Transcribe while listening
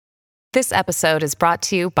This episode is brought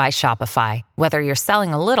to you by Shopify. Whether you're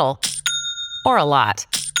selling a little or a lot,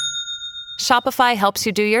 Shopify helps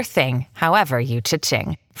you do your thing, however you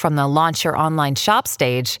cha-ching. From the launch your online shop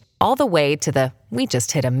stage, all the way to the we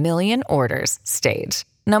just hit 1 million orders stage.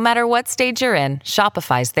 No matter what stage you're in,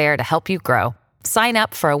 Shopify's there to help you grow. Sign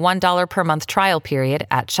up for a $1 per month trial period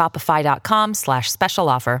at shopify.com/special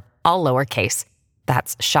offer, all lowercase.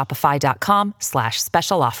 That's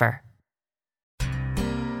shopify.com/special offer.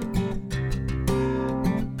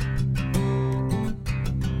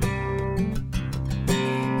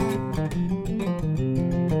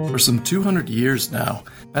 For some 200 years now,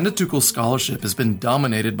 Pentateuchal scholarship has been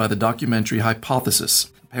dominated by the documentary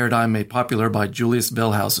hypothesis, a paradigm made popular by Julius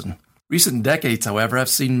Wellhausen. Recent decades, however, have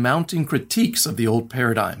seen mounting critiques of the old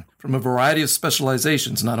paradigm from a variety of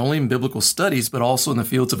specializations, not only in biblical studies, but also in the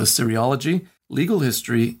fields of Assyriology, legal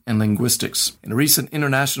history, and linguistics. In a recent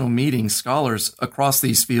international meeting, scholars across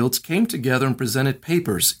these fields came together and presented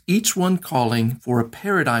papers, each one calling for a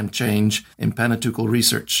paradigm change in Pentateuchal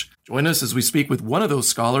research. Join us as we speak with one of those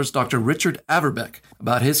scholars, Dr. Richard Averbeck,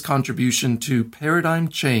 about his contribution to paradigm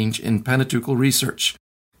change in Pentateuchal research.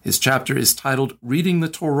 His chapter is titled Reading the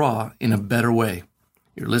Torah in a Better Way.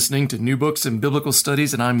 You're listening to New Books in Biblical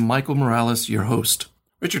Studies, and I'm Michael Morales, your host.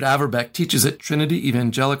 Richard Averbeck teaches at Trinity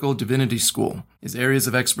Evangelical Divinity School. His areas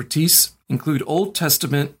of expertise include Old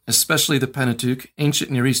Testament, especially the Pentateuch,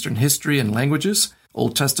 ancient Near Eastern history and languages,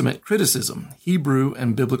 Old Testament criticism, Hebrew,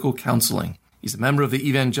 and biblical counseling. He's a member of the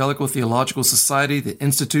Evangelical Theological Society, the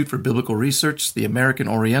Institute for Biblical Research, the American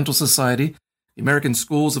Oriental Society, the American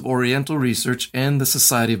Schools of Oriental Research, and the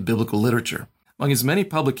Society of Biblical Literature. Among his many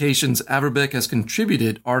publications, Averbeck has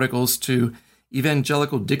contributed articles to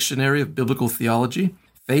Evangelical Dictionary of Biblical Theology,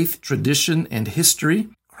 Faith, Tradition, and History,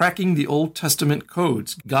 Cracking the Old Testament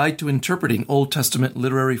Codes, Guide to Interpreting Old Testament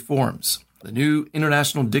Literary Forms, the New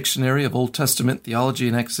International Dictionary of Old Testament Theology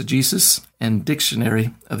and Exegesis, and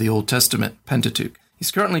Dictionary of the Old Testament Pentateuch. He's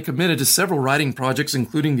currently committed to several writing projects,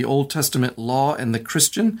 including the Old Testament Law and the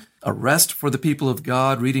Christian, A Rest for the People of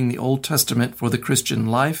God, Reading the Old Testament for the Christian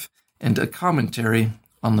Life, and a commentary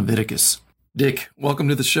on Leviticus. Dick, welcome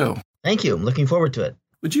to the show. Thank you. I'm looking forward to it.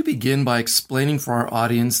 Would you begin by explaining for our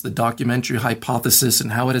audience the documentary hypothesis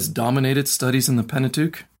and how it has dominated studies in the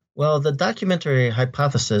Pentateuch? Well, the documentary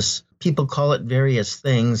hypothesis, people call it various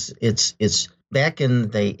things. It's back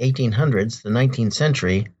in the 1800s, the 19th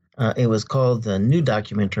century. It was called the New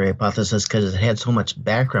Documentary Hypothesis because it had so much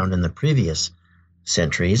background in the previous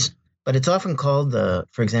centuries. But it's often called,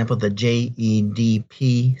 for example, the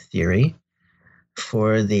JEDP theory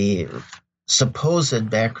for the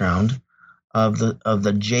supposed background of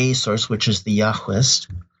the J source, which is the Yahwist,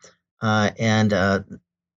 and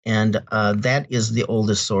that is the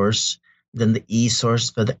oldest source. Then the E source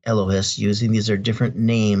for the Elohist, using these are different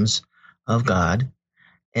names of God,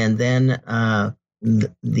 and then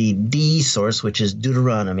the D source, which is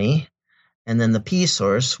Deuteronomy, and then the P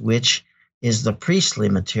source, which is the priestly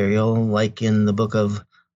material, like in the book of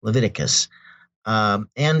Leviticus. And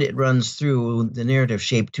it runs through the narrative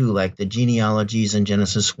shape too, like the genealogies in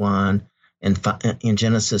Genesis 1 and in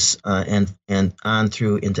Genesis and on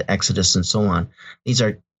through into Exodus and so on. These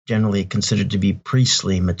are generally considered to be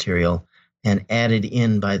priestly material and added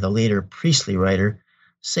in by the later priestly writer,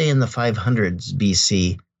 say in the 500s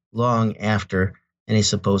BC, long after any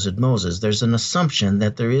supposed Moses. There's an assumption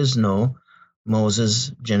that there is no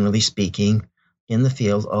Moses, generally speaking, in the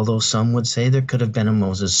field, although some would say there could have been a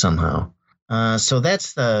Moses somehow. So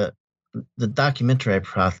that's the documentary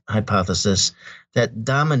hypothesis that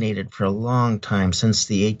dominated for a long time since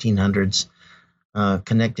the 1800s,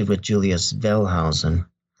 connected with Julius Wellhausen.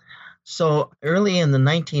 So early in the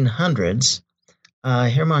 1900s,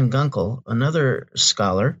 Hermann Gunkel, another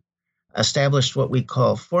scholar, established what we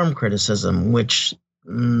call form criticism, which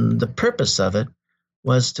the purpose of it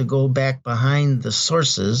was to go back behind the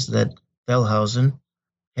sources that Wellhausen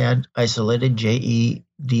had isolated, J, E,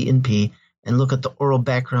 D, and P, and look at the oral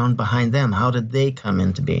background behind them. How did they come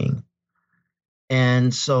into being?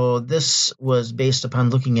 And so this was based upon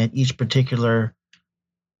looking at each particular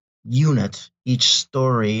unit, each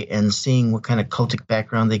story, and seeing what kind of cultic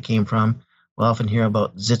background they came from. We'll often hear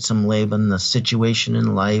about Zitzum Laban, the situation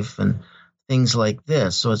in life, and things like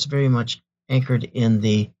this. So it's very much anchored in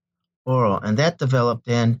the oral. And that developed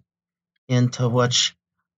then into what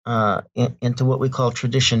we call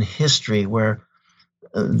tradition history, where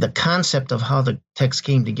the concept of how the text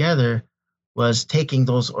came together was taking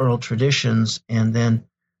those oral traditions and then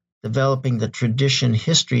developing the tradition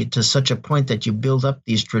history to such a point that you build up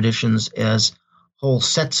these traditions as whole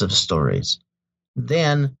sets of stories.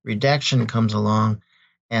 Then redaction comes along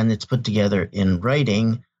and it's put together in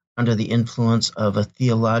writing under the influence of a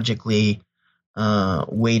theologically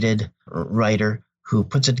weighted writer who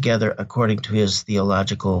puts it together according to his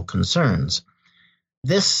theological concerns.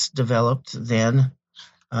 This developed then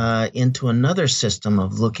into another system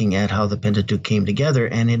of looking at how the Pentateuch came together,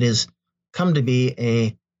 and it has come to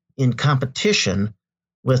be in competition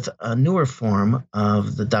with a newer form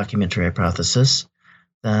of the documentary hypothesis,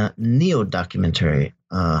 the neo-documentary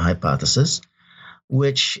hypothesis,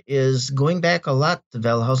 which is going back a lot to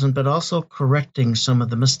Wellhausen, but also correcting some of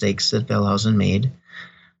the mistakes that Wellhausen made,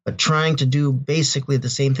 but trying to do basically the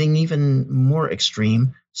same thing, even more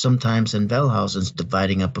extreme, sometimes in Wellhausen's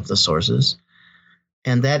dividing up of the sources.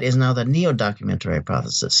 And that is now the neo-documentary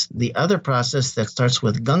hypothesis. The other process that starts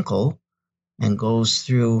with Gunkel and goes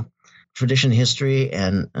through tradition history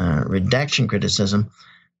and redaction criticism,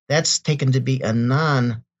 that's taken to be a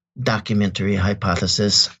non-documentary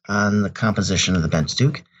hypothesis on the composition of the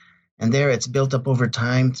Pentateuch. And there it's built up over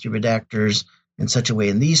time through redactors in such a way.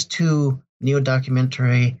 And these two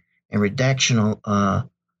neo-documentary and redactional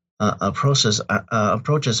approaches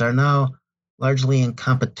are now largely in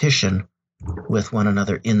competition with one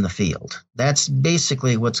another in the field. That's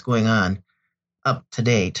basically what's going on up to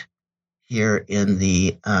date here in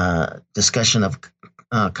the discussion of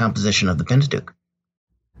composition of the Pentateuch.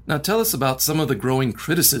 Now tell us about some of the growing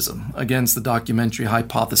criticism against the documentary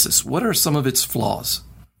hypothesis. What are some of its flaws?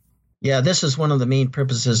 Yeah, this is one of the main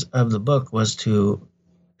purposes of the book, was to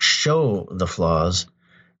show the flaws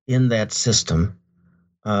in that system,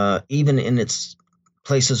 even in its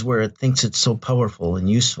places where it thinks it's so powerful and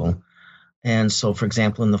useful. And so, for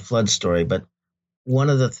example, in the flood story, but one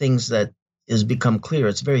of the things that has become clear,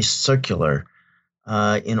 it's very circular.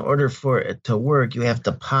 In order for it to work, you have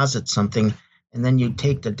to posit something, and then you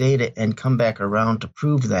take the data and come back around to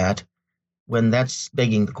prove that, when that's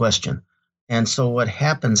begging the question. And so what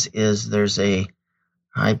happens is there's a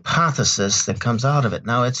hypothesis that comes out of it.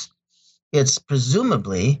 Now, it's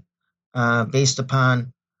presumably based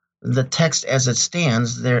upon the text as it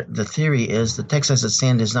stands. The theory is the text as it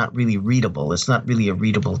stands is not really readable. It's not really a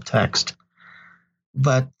readable text.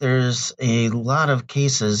 But there's a lot of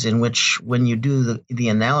cases in which, when you do the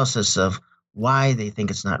analysis of why they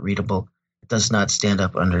think it's not readable, it does not stand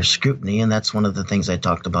up under scrutiny. And that's one of the things I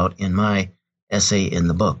talked about in my essay in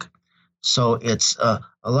the book. So it's a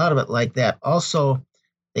lot of it like that. Also,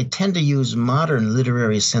 they tend to use modern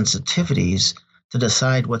literary sensitivities to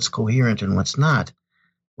decide what's coherent and what's not,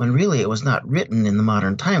 when really it was not written in the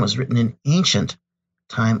modern time. It was written in ancient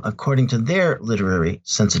time according to their literary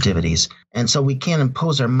sensitivities. And so we can't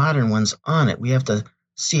impose our modern ones on it. We have to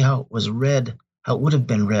see how it was read, how it would have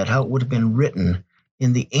been read, how it would have been written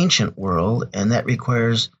in the ancient world, and that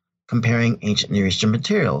requires comparing ancient Near Eastern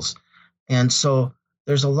materials. And so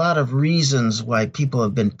there's a lot of reasons why people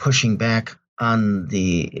have been pushing back on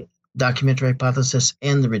the documentary hypothesis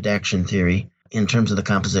and the redaction theory in terms of the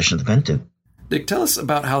composition of the Pentateuch. Dick, tell us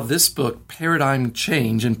about how this book, Paradigm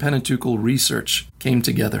Change in Pentateuchal Research, came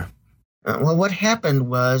together. Well, what happened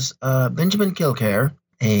was Benjamin Kilcare,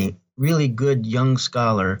 a really good young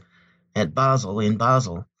scholar at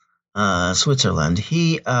Basel, Switzerland,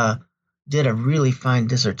 he did a really fine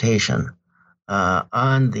dissertation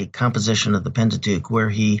on the composition of the Pentateuch, where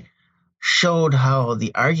he showed how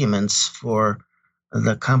the arguments for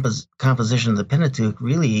the composition of the Pentateuch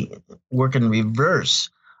really work in reverse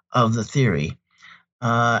of the theory.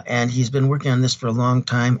 And he's been working on this for a long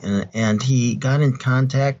time, and he got in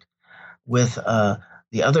contact with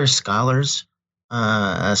the other scholars,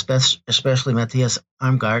 especially Matthias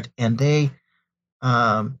Armgard, and they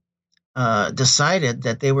decided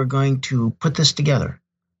that they were going to put this together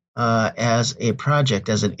as a project,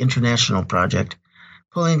 as an international project,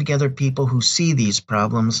 pulling together people who see these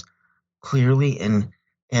problems clearly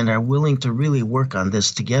and are willing to really work on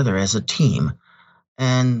this together as a team.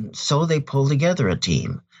 And so they pulled together a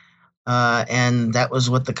team. And that was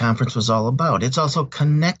what the conference was all about. It's also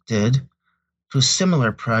connected to a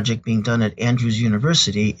similar project being done at Andrews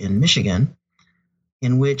University in Michigan,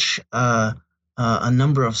 in which a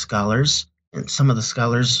number of scholars, and some of the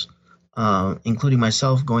scholars, including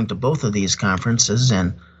myself, going to both of these conferences,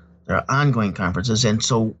 and there are ongoing conferences. And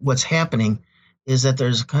so what's happening is that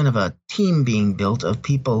there's kind of a team being built of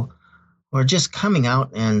people who are just coming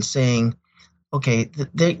out and saying, okay,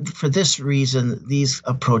 for this reason, these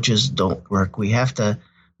approaches don't work. We have to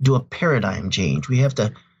do a paradigm change. We have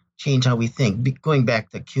to change how we think. Going back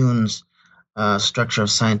to Kuhn's structure of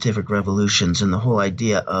scientific revolutions and the whole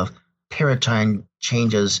idea of paradigm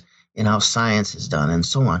changes in how science is done and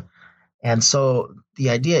so on. And so the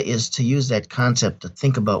idea is to use that concept to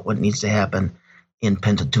think about what needs to happen in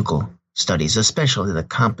Pentateuchal studies, especially the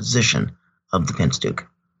composition of the Pentateuch.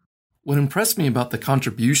 What impressed me about the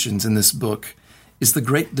contributions in this book is the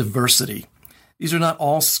great diversity. These are not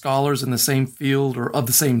all scholars in the same field or of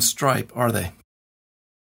the same stripe, are they?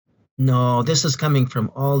 No, this is coming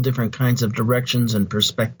from all different kinds of directions and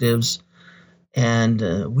perspectives, and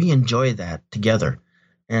we enjoy that together.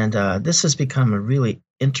 And this has become a really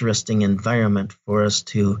interesting environment for us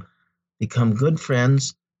to become good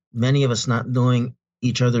friends, many of us not knowing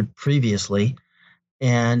each other previously,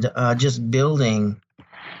 and just building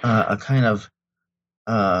a kind of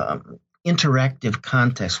interactive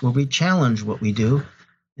context where we challenge what we do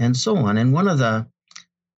and so on. And one of the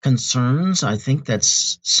concerns, I think,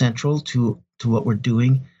 that's central to what we're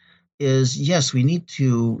doing is, yes, we need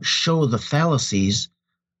to show the fallacies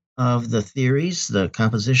of the theories, the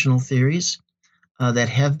compositional theories, that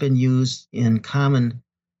have been used in common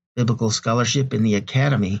biblical scholarship in the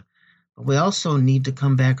academy. But we also need to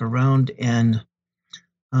come back around and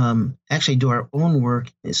actually do our own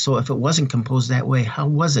work. So if it wasn't composed that way, how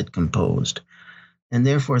was it composed? And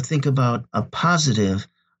therefore think about a positive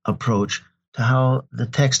approach to how the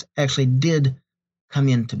text actually did come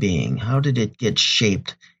into being. How did it get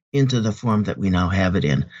shaped into the form that we now have it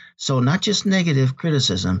in? So not just negative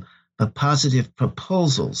criticism, but positive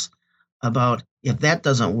proposals about if that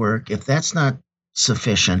doesn't work, if that's not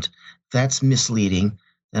sufficient, if that's misleading,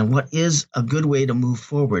 then what is a good way to move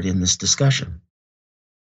forward in this discussion?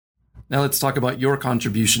 Now let's talk about your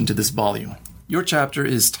contribution to this volume. Your chapter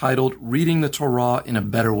is titled Reading the Torah in a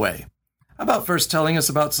Better Way. How about first telling us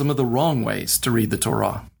about some of the wrong ways to read the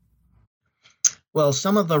Torah? Well,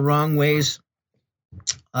 some of the wrong ways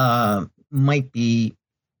might be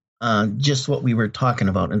just what we were talking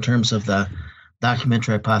about in terms of the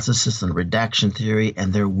documentary hypothesis and redaction theory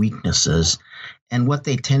and their weaknesses and what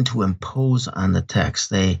they tend to impose on the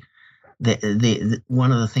text.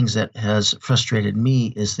 One of the things that has frustrated me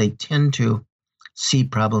is they tend to see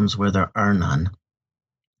problems where there are none.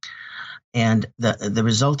 And the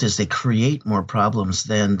result is they create more problems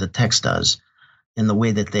than the text does in the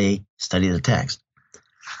way that they study the text.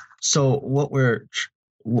 So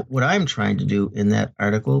what I'm trying to do in that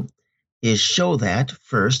article is show that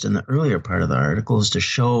first, in the earlier part of the article, is to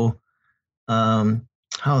show how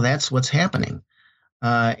that's what's happening.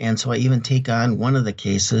 And so I even take on one of the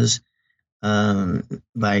cases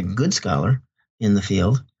by a good scholar in the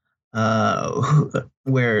field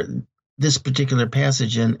where this particular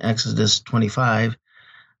passage in Exodus 24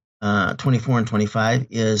 and 25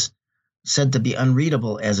 is said to be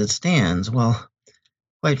unreadable as it stands. Well,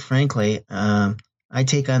 quite frankly, I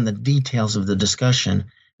take on the details of the discussion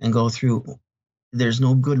and go through, there's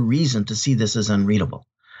no good reason to see this as unreadable.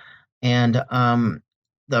 And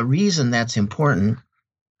the reason that's important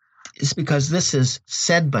is because this is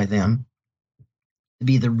said by them to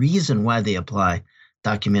be the reason why they apply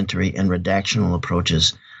documentary and redactional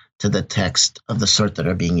approaches to the text of the sort that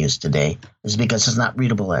are being used today, is because it's not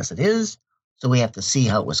readable as it is, so we have to see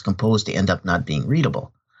how it was composed to end up not being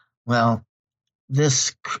readable. Well,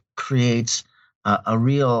 this creates a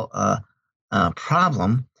real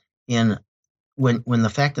problem in when the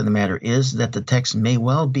fact of the matter is that the text may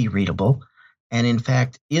well be readable, and in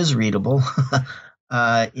fact is readable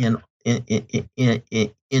in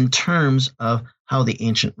terms of how the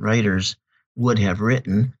ancient writers would have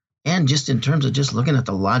written, and just in terms of just looking at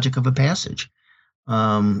the logic of a passage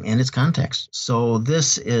and its context. So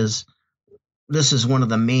this is one of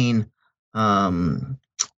the main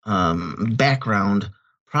background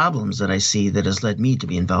problems that I see that has led me to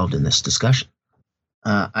be involved in this discussion.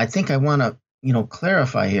 I think I want to,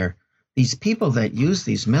 clarify here. These people that use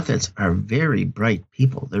these methods are very bright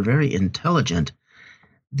people. They're very intelligent.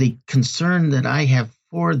 The concern that I have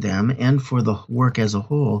for them and for the work as a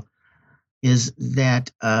whole is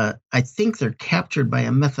that I think they're captured by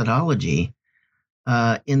a methodology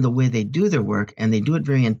in the way they do their work, and they do it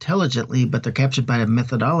very intelligently, but they're captured by a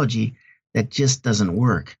methodology that just doesn't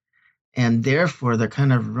work. And therefore, they're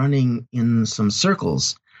kind of running in some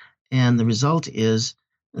circles. And the result is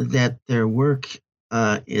that their work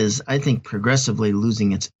is, I think, progressively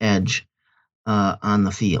losing its edge on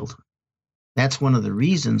the field. That's one of the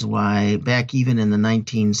reasons why back even in the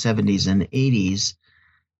 1970s and 80s,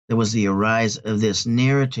 there was the rise of this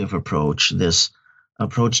narrative approach, this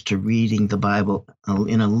approach to reading the Bible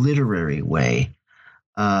in a literary way.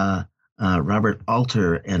 Robert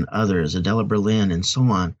Alter and others, Adela Berlin and so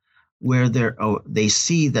on, where they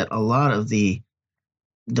see that a lot of the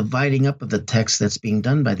dividing up of the text that's being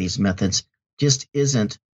done by these methods just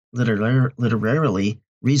isn't literarily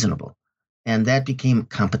reasonable. And that became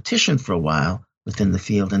competition for a while within the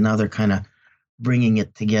field, and now they're kind of bringing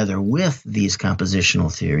it together with these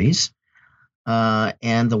compositional theories.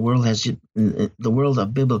 and the world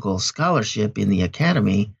of biblical scholarship in the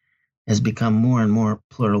academy has become more and more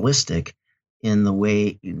pluralistic in the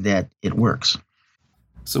way that it works.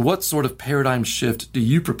 So what sort of paradigm shift do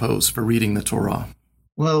you propose for reading the Torah?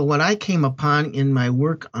 Well, what I came upon in my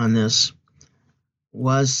work on this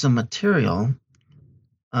was some material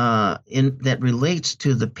that relates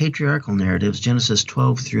to the patriarchal narratives, Genesis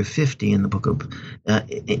 12 through 50 in the book of,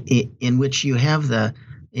 in which you have the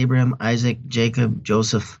Abraham, Isaac, Jacob,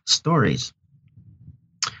 Joseph stories.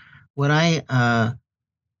 One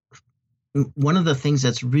of the things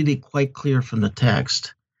that's really quite clear from the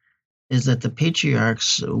text is that the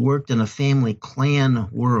patriarchs worked in a family clan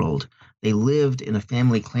world. They lived in a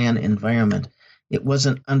family clan environment. It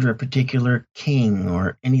wasn't under a particular king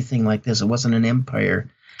or anything like this. It wasn't an empire.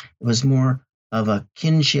 It was more of a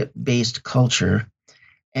kinship-based culture.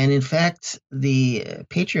 And in fact, the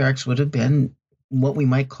patriarchs would have been what we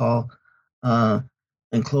might call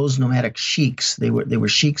enclosed nomadic sheiks. They were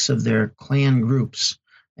sheiks of their clan groups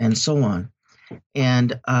and so on.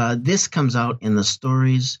 And this comes out in the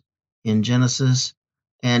stories in Genesis,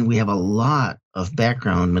 and we have a lot of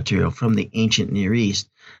background material from the ancient Near East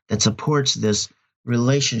that supports this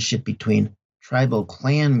relationship between tribal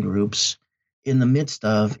clan groups in the midst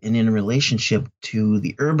of and in relationship to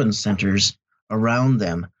the urban centers around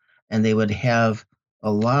them. And they would have a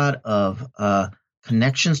lot of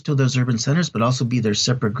connections to those urban centers, but also be their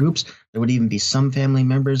separate groups. There would even be some family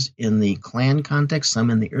members in the clan context, some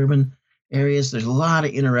in the urban areas. There's a lot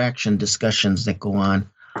of interaction discussions that go on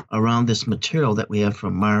around this material that we have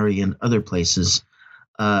from Mari and other places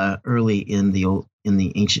early in the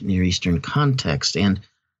ancient Near Eastern context. And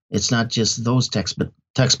it's not just those texts, but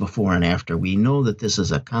texts before and after. We know that this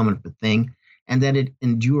is a common thing and that it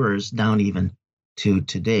endures down even to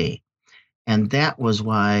today. And that was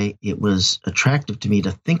why it was attractive to me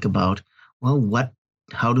to think about, well,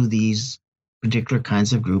 how do these particular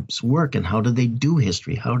kinds of groups work, and how do they do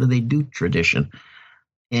history? How do they do tradition?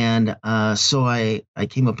 And so I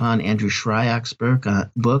came upon Andrew Shryock's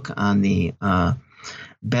book on the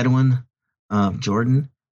Bedouin of Jordan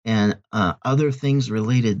and other things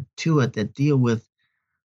related to it that deal with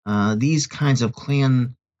these kinds of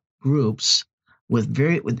clan groups.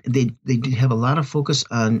 They have a lot of focus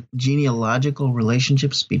on genealogical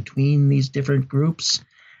relationships between these different groups,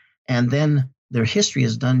 and then their history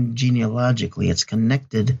is done genealogically. It's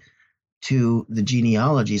connected to the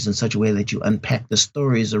genealogies in such a way that you unpack the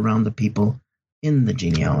stories around the people in the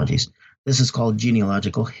genealogies. This is called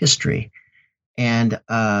genealogical history. And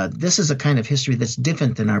this is a kind of history that's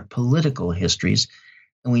different than our political histories.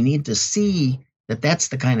 And we need to see that that's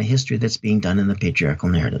the kind of history that's being done in the patriarchal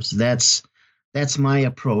narratives. That's my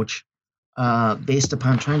approach based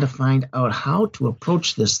upon trying to find out how to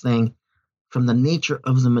approach this thing from the nature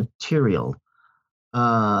of the material,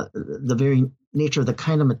 the very nature of the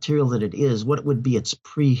kind of material that it is. What would be its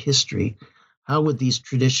prehistory? How would these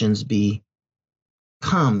traditions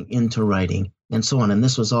come into writing, and so on? And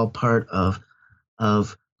this was all part of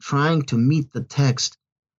trying to meet the text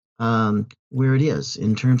where it is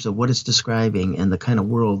in terms of what it's describing and the kind of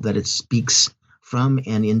world that it speaks from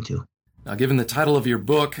and into. Now, given the title of your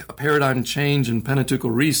book, A Paradigm Change in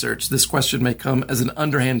Pentateuchal Research, this question may come as an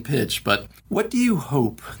underhand pitch, but what do you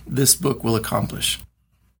hope this book will accomplish?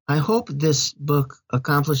 I hope this book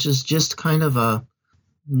accomplishes just kind of a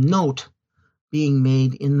note being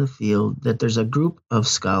made in the field that there's a group of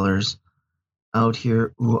scholars out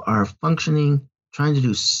here who are functioning, trying to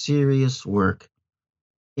do serious work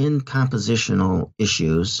in compositional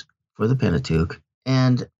issues for the Pentateuch,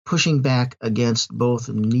 and pushing back against both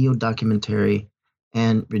neo-documentary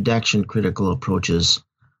and redaction critical approaches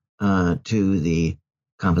to the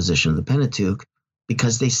composition of the Pentateuch,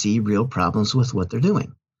 because they see real problems with what they're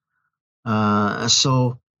doing.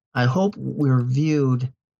 So I hope we're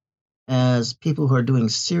viewed as people who are doing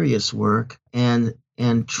serious work and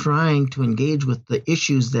trying to engage with the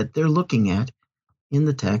issues that they're looking at in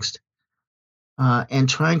the text, and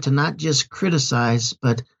trying to not just criticize,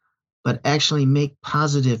 but actually make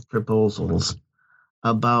positive proposals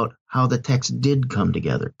about how the text did come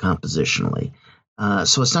together compositionally.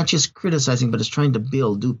 So it's not just criticizing, but it's trying to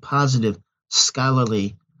do positive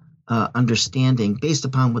scholarly understanding based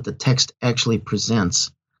upon what the text actually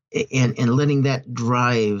presents, and letting that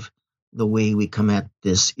drive the way we come at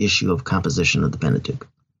this issue of composition of the Pentateuch.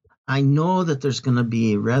 I know that there's going to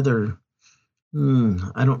be rather,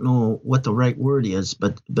 I don't know what the right word is,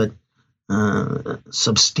 but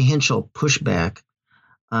substantial pushback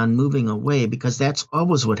on moving away, because that's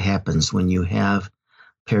always what happens when you have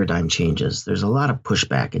paradigm changes. There's a lot of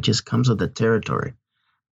pushback. It just comes with the territory.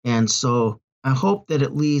 And so I hope that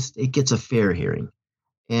at least it gets a fair hearing.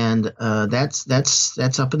 And that's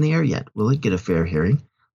up in the air yet. Will it get a fair hearing?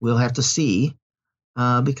 We'll have to see,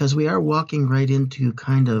 because we are walking right into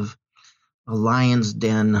kind of a lion's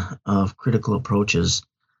den of critical approaches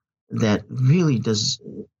that really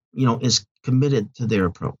is committed to their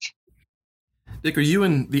approach. Dick, are you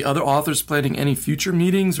and the other authors planning any future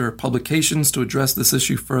meetings or publications to address this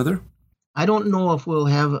issue further? I don't know if we'll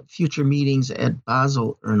have future meetings at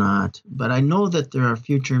Basel or not, but I know that there are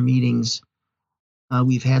future meetings.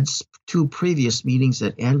 We've had 2 previous meetings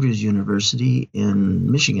at Andrews University in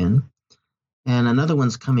Michigan, and another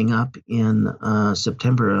one's coming up in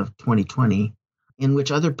September of 2020, in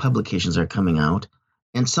which other publications are coming out.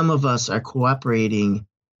 And some of us are cooperating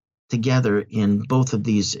together in both of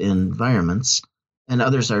these environments, and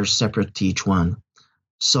others are separate to each one.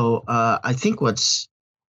 So I think what's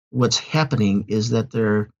happening is that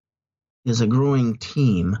there is a growing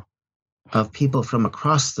team of people from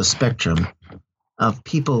across the spectrum, of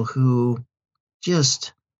people who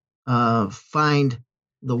just find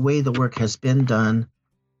the way the work has been done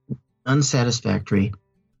unsatisfactory,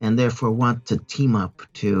 and therefore want to team up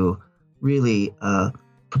to really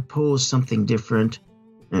propose something different,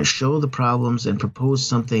 show the problems, and propose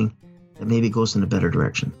something that maybe goes in a better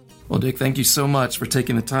direction. Well, Dick, thank you so much for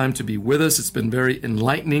taking the time to be with us. It's been very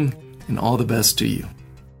enlightening, and all the best to you.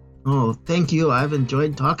 Oh, thank you. I've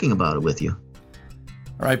enjoyed talking about it with you.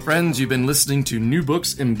 All right, friends, you've been listening to New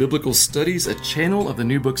Books in Biblical Studies, a channel of the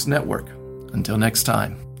New Books Network. Until next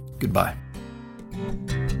time, goodbye.